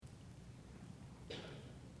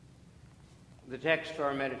The text for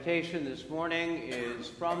our meditation this morning is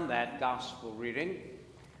from that gospel reading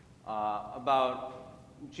about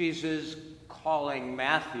Jesus calling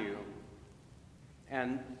Matthew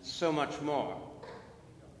and so much more.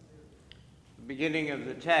 The beginning of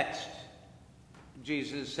the text,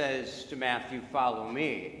 Jesus says to Matthew, "Follow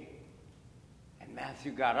me." And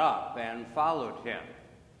Matthew got up and followed him.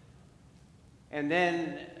 And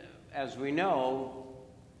then, as we know,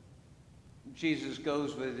 Jesus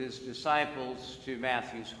goes with his disciples to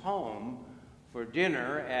Matthew's home for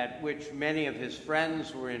dinner, at which many of his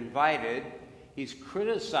friends were invited. He's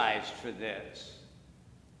criticized for this.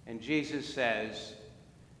 And Jesus says,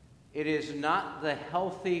 "It is not the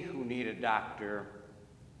healthy who need a doctor,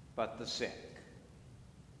 but the sick.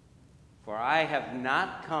 For I have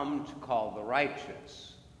not come to call the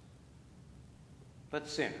righteous, but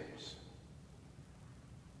sinners."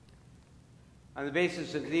 On the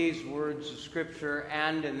basis of these words of Scripture,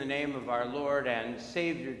 and in the name of our Lord and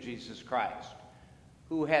Savior Jesus Christ,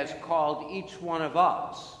 who has called each one of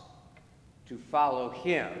us to follow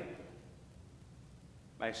him,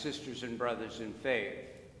 my sisters and brothers in faith,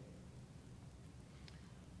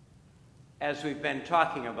 as we've been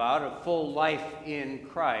talking about, a full life in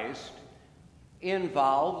Christ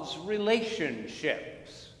involves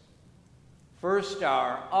relationships. First,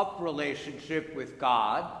 our up relationship with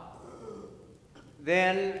God,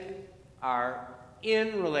 then our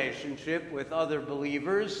in relationship with other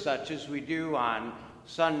believers, such as we do on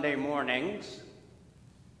Sunday mornings,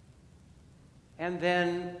 and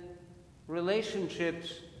then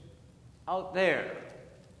relationships out there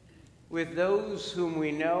with those whom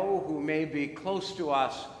we know who may be close to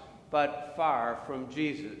us but far from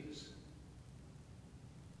Jesus.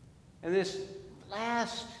 And this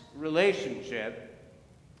last relationship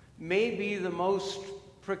may be the most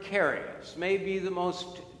precarious, may be the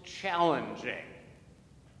most challenging.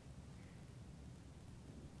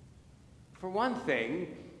 For one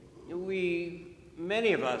thing,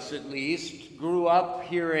 many of us at least, grew up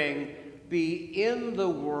hearing, "Be in the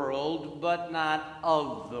world, but not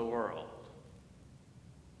of the world."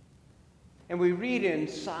 And we read in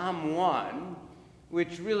Psalm 1,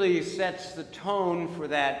 which really sets the tone for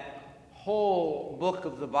that whole book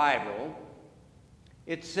of the Bible.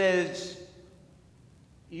 It says,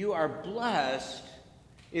 "You are blessed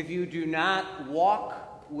if you do not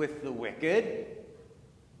walk with the wicked,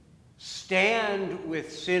 stand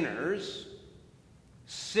with sinners,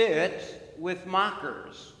 sit with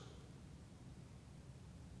mockers."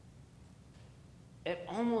 It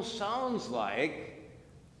almost sounds like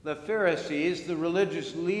the Pharisees, the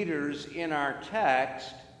religious leaders in our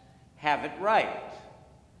text, have it right.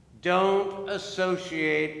 Don't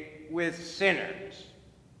associate with sinners.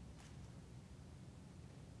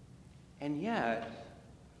 And yet,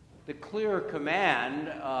 the clear command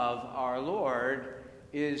of our Lord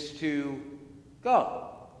is to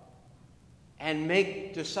go and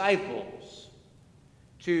make disciples,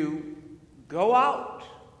 to go out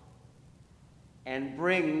and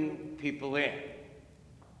bring people in.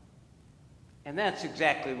 And that's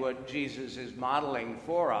exactly what Jesus is modeling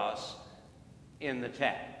for us in the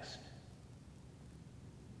text.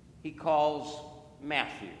 He calls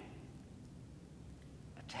Matthew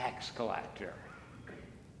tax collector,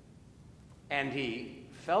 and he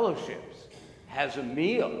fellowships, has a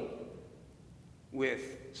meal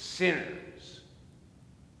with sinners.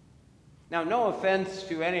 Now, no offense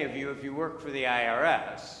to any of you if you work for the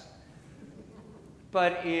IRS,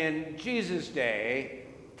 but in Jesus' day,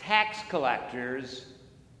 tax collectors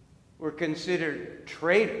were considered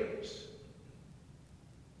traitors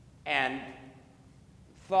and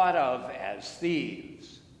thought of as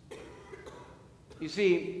thieves. You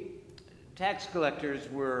see, tax collectors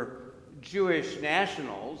were Jewish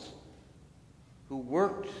nationals who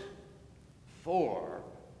worked for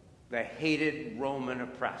the hated Roman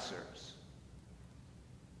oppressors.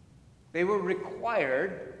 They were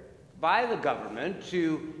required by the government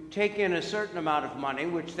to take in a certain amount of money,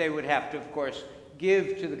 which they would have to, of course,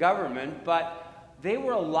 give to the government, but they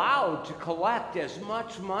were allowed to collect as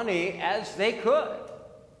much money as they could.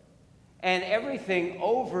 And everything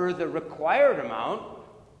over the required amount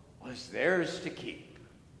was theirs to keep.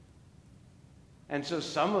 And so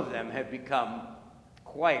some of them had become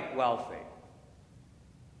quite wealthy.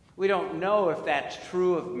 We don't know if that's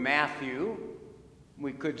true of Matthew.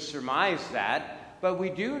 We could surmise that. But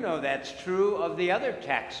we do know that's true of the other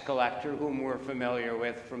tax collector whom we're familiar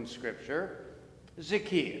with from Scripture,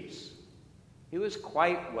 Zacchaeus. He was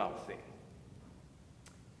quite wealthy.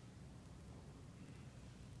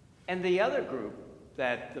 And the other group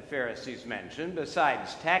that the Pharisees mentioned,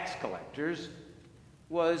 besides tax collectors,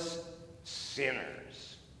 was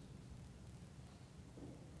sinners.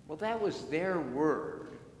 Well, that was their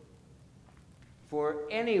word for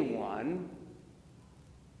anyone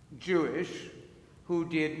Jewish who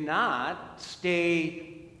did not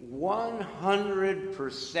stay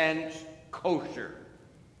 100% kosher.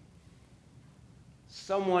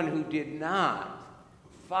 Someone who did not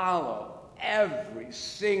follow every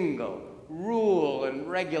single rule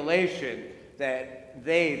and regulation that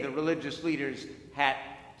they, the religious leaders, had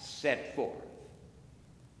set forth.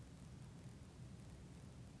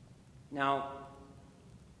 Now,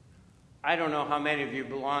 I don't know how many of you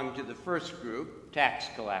belong to the first group, tax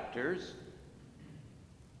collectors,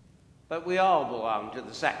 but we all belong to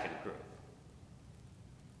the second group.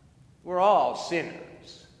 We're all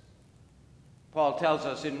sinners. Paul tells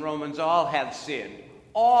us in Romans, all have sinned.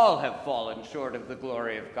 All have fallen short of the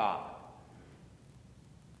glory of God.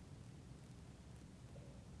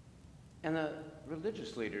 And the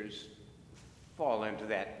religious leaders fall into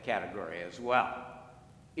that category as well,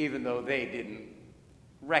 even though they didn't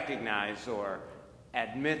recognize or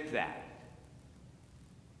admit that.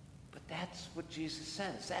 But that's what Jesus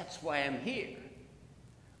says. That's why I'm here.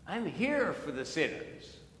 I'm here for the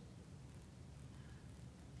sinners.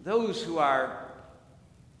 Those who are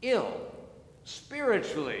ill,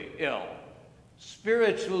 spiritually ill,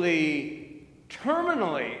 spiritually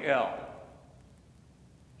terminally ill.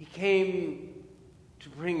 He came to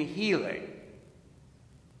bring healing.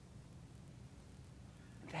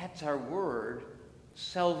 That's our word,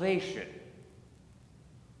 salvation.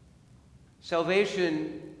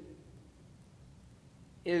 Salvation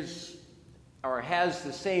is or has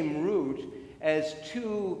the same root as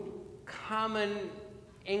two common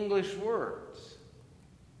English words.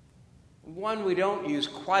 One we don't use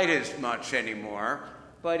quite as much anymore,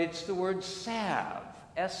 but it's the word salve.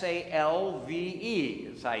 S-A-L-V-E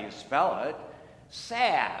is how you spell it.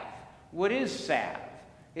 Salve. What is salve?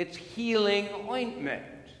 It's healing ointment.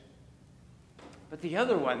 But the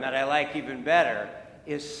other one that I like even better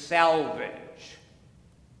is salvage.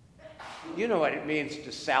 You know what it means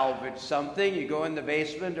to salvage something. You go in the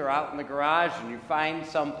basement or out in the garage and you find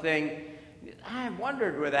something. I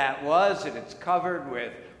wondered where that was, and it's covered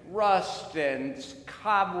with rust and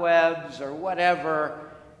cobwebs or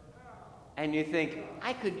whatever. And you think,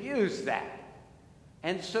 I could use that.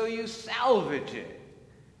 And so you salvage it.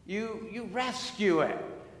 You rescue it.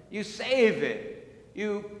 You save it.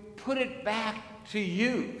 You put it back to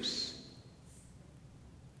use.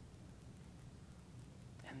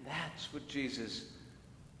 And that's what Jesus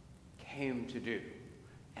came to do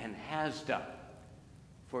and has done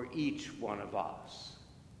for each one of us.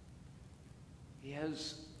 He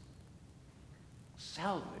has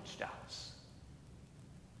salvaged us,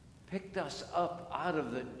 picked us up out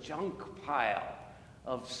of the junk pile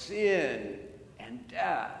of sin and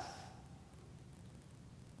death,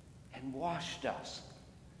 and washed us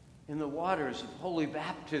in the waters of holy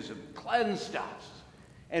baptism, cleansed us,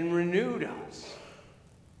 and renewed us.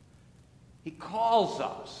 He calls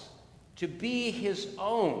us to be his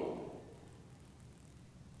own,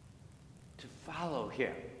 to follow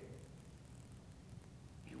him.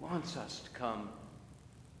 He wants us to come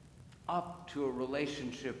up to a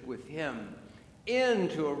relationship with him,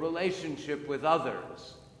 into a relationship with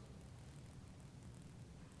others.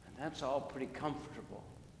 And that's all pretty comfortable.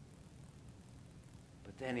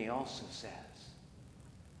 But then he also says,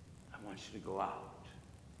 I want you to go out.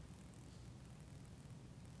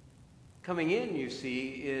 Coming in, you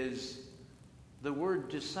see, is the word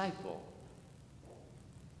disciple.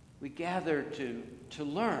 We gather to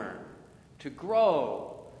learn, to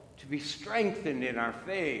grow, to be strengthened in our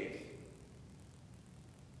faith.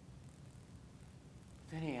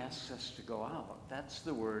 Then he asks us to go out. That's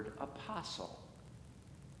the word apostle,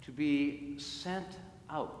 to be sent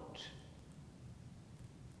out.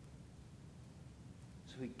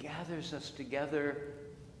 So he gathers us together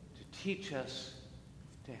to teach us,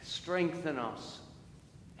 to strengthen us,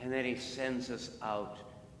 and then he sends us out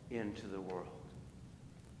into the world.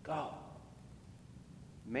 Go.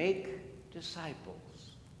 Make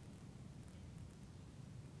disciples.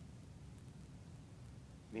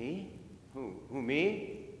 Me? Who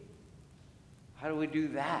me? How do we do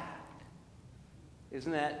that?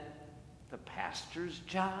 Isn't that the pastor's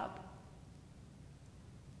job?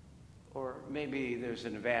 Or maybe there's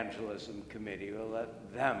an evangelism committee. We'll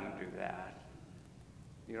let them do that.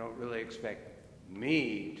 You don't really expect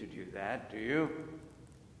me to do that, do you?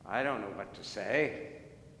 I don't know what to say.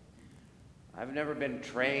 I've never been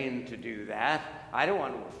trained to do that. I don't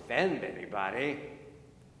want to offend anybody.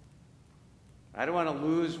 I don't want to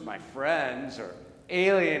lose my friends or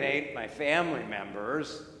alienate my family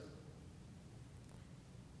members.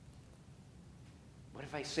 What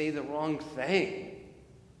if I say the wrong thing?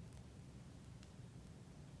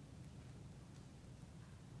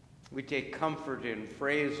 We take comfort in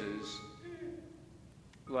phrases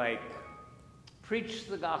like, preach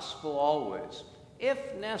the gospel always.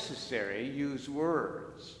 If necessary, use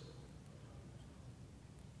words.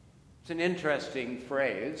 It's an interesting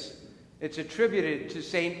phrase. It's attributed to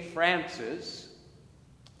St. Francis,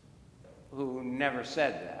 who never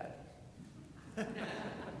said that.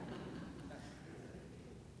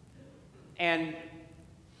 And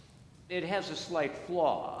it has a slight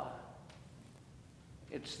flaw.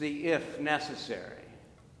 It's the if necessary.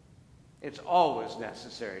 It's always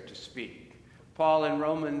necessary to speak. Paul in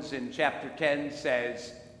Romans in chapter 10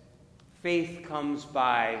 says, faith comes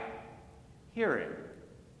by hearing,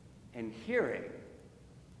 and hearing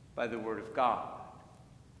by the word of God.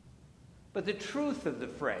 But the truth of the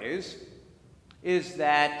phrase is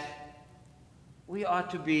that we ought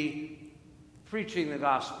to be preaching the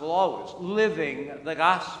gospel always, living the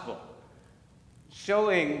gospel,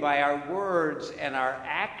 showing by our words and our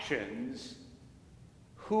actions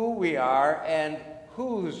who we are and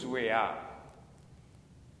whose we are.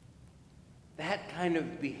 That kind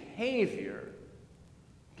of behavior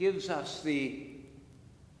gives us the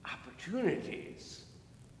opportunities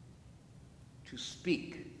to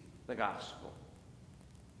speak the gospel.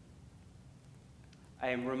 I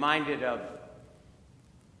am reminded of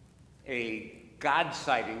a God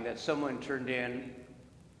sighting that someone turned in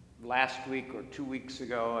last week or 2 weeks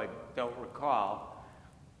ago, I don't recall.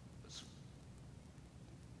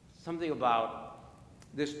 Something about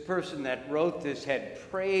this person that wrote this had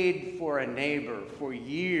prayed for a neighbor for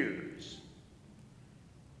years.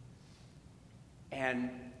 And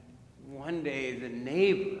one day the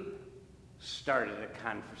neighbor started a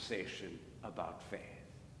conversation about faith.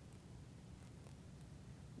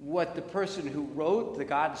 What the person who wrote the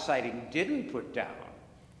God sighting didn't put down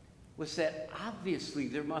was that obviously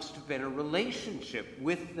there must have been a relationship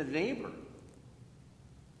with the neighbor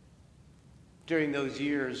during those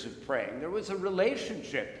years of praying. There was a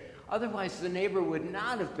relationship. Otherwise, the neighbor would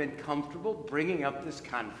not have been comfortable bringing up this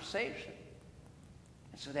conversation.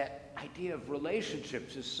 And so that idea of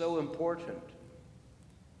relationships is so important.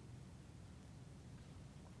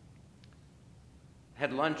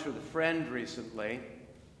 Had lunch with a friend recently,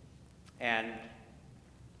 and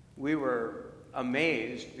we were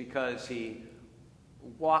amazed because he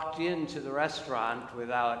walked into the restaurant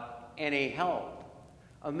without any help.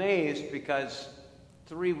 Amazed because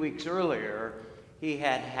 3 weeks earlier he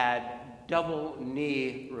had had double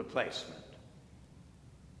knee replacement.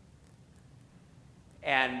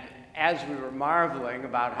 And as we were marveling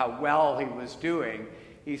about how well he was doing,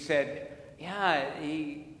 he said,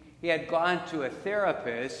 he had gone to a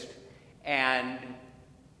therapist, and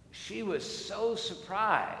she was so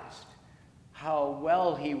surprised how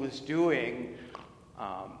well he was doing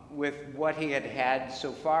with what he had had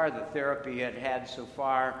so far, the therapy he had had so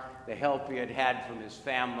far, the help he had had from his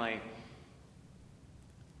family.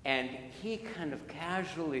 And he kind of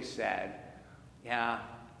casually said,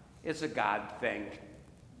 it's a God thing.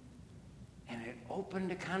 And it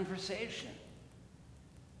opened a conversation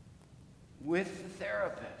with the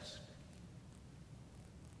therapist.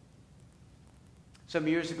 Some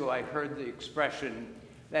years ago, I heard the expression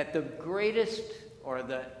that the greatest or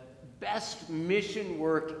the best mission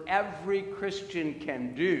work every Christian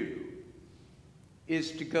can do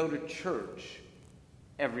is to go to church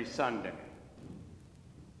every Sunday.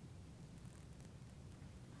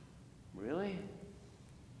 Really?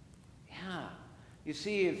 Yeah. You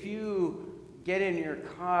see, if you get in your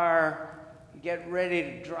car, get ready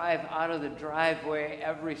to drive out of the driveway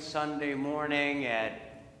every Sunday morning at,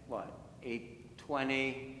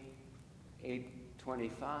 8:20,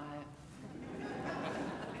 8:25?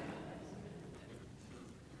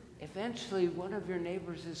 Eventually, one of your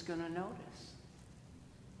neighbors is going to notice.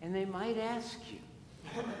 And they might ask you,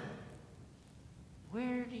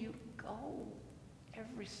 where do you go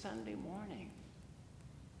every Sunday morning?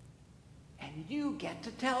 And you get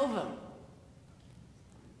to tell them.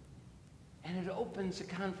 And it opens a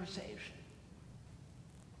conversation.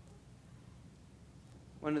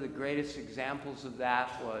 One of the greatest examples of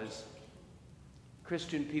that was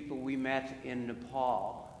Christian people we met in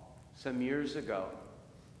Nepal some years ago.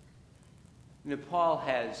 Nepal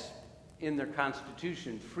has, in their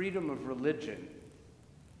constitution, freedom of religion.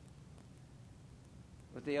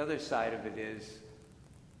 But the other side of it is,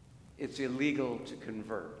 it's illegal to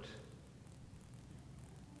convert.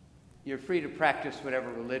 You're free to practice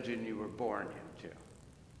whatever religion you were born into.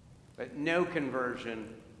 But no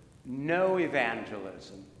conversion, no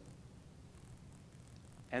evangelism.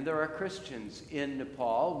 And there are Christians in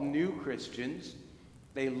Nepal, new Christians.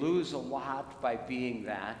 They lose a lot by being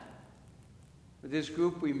that. With this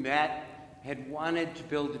group, we met had wanted to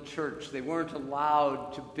build a church. They weren't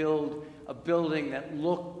allowed to build a building that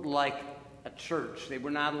looked like a church. They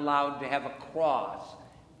were not allowed to have a cross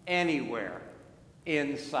anywhere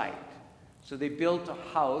in sight. So they built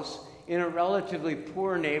a house in a relatively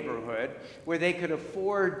poor neighborhood where they could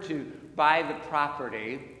afford to buy the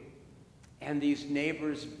property, and these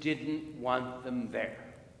neighbors didn't want them there.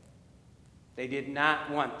 They did not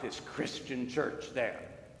want this Christian church there.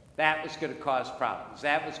 That was going to cause problems.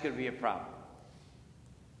 That was going to be a problem.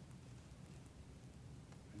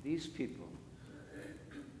 These people,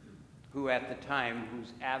 who at the time,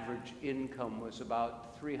 whose average income was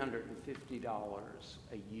about $350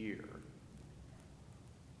 a year,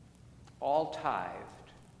 all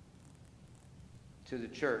tithed to the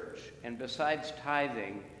church. And besides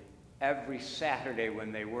tithing, every Saturday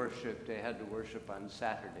when they worshiped, they had to worship on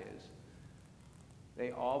Saturdays,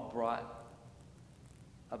 they all brought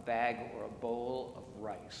a bag or a bowl of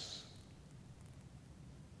rice.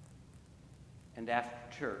 And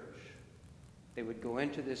after church, they would go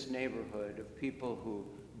into this neighborhood of people who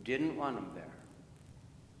didn't want them there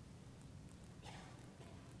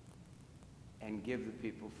and give the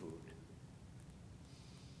people food.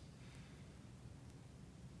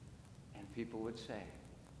 And people would say,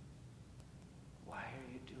 "Why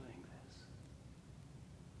are you doing this?"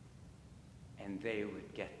 And they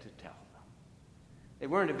would get to tell them. They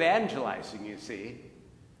weren't evangelizing, you see.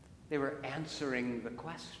 They were answering the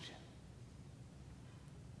question.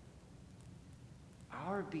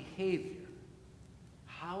 Our behavior,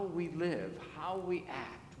 how we live, how we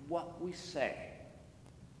act, what we say,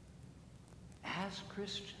 as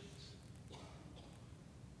Christians,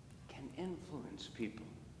 can influence people,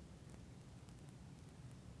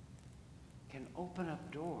 can open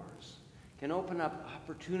up doors, can open up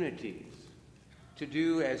opportunities to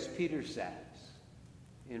do as Peter says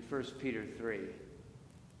in 1 Peter 3,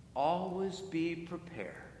 always be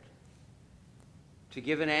prepared to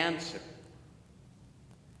give an answer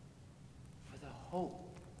for the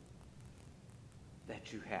hope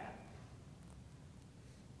that you have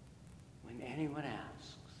when anyone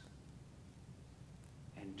asks,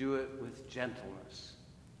 and do it with gentleness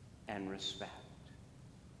and respect.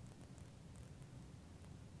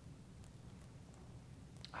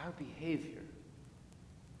 Our behavior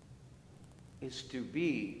is to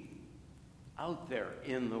be out there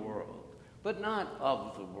in the world, but not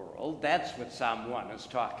of the world. That's what Psalm 1 is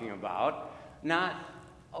talking about. Not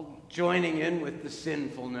joining in with the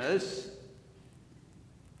sinfulness,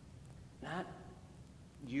 not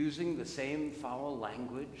using the same foul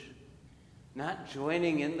language, not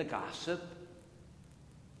joining in the gossip,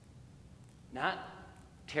 not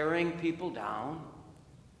tearing people down,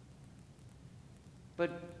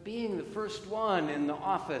 but being the first one in the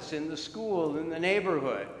office, in the school, in the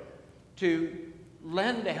neighborhood, to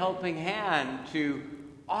lend a helping hand, to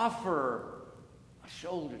offer a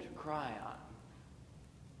shoulder to cry on,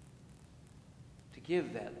 to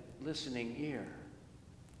give that listening ear.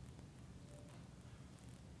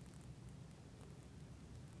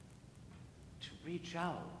 To reach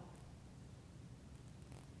out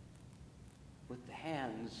with the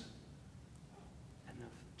hands and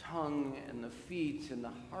the tongue and the feet and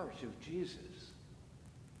the heart of Jesus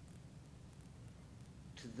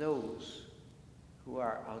to those who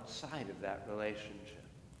are outside of that relationship.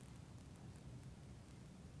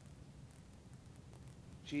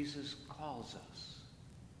 Jesus calls us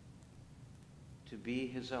to be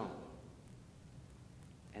his own,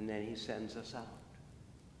 and then he sends us out.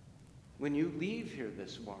 When you leave here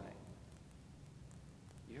this morning,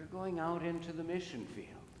 you're going out into the mission field.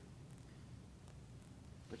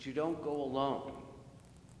 But you don't go alone.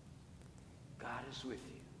 God is with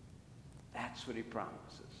you. That's what he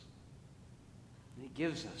promises. And he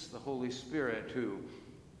gives us the Holy Spirit who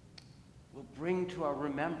will bring to our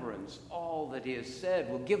remembrance all that he has said,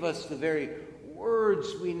 will give us the very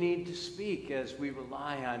words we need to speak as we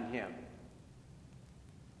rely on him.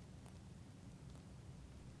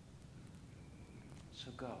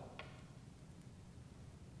 So go.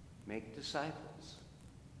 Make disciples.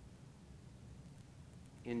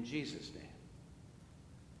 In Jesus' name.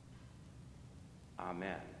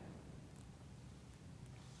 Amen.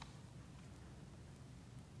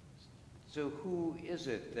 So who is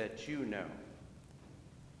it that you know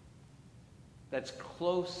that's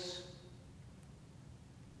close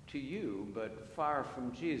to you but far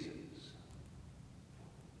from Jesus?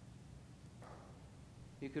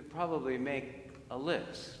 You could probably make a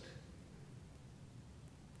list.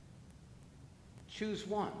 Choose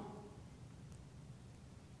one.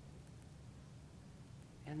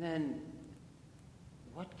 And then,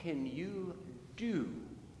 what can you do?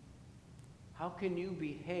 How can you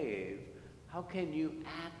behave How can you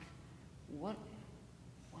act? What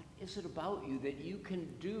is it about you that you can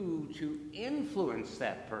do to influence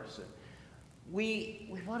that person?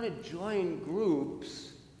 We want to join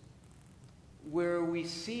groups where we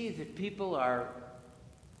see that people are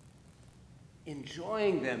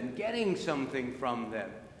enjoying them, getting something from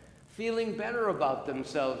them, feeling better about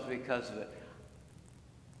themselves because of it.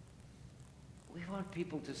 We want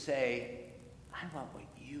people to say, I want what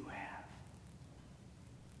you have.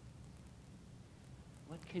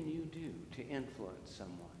 What can you do to influence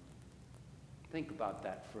someone? Think about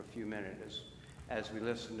that for a few minutes as we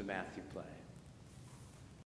listen to Matthew play.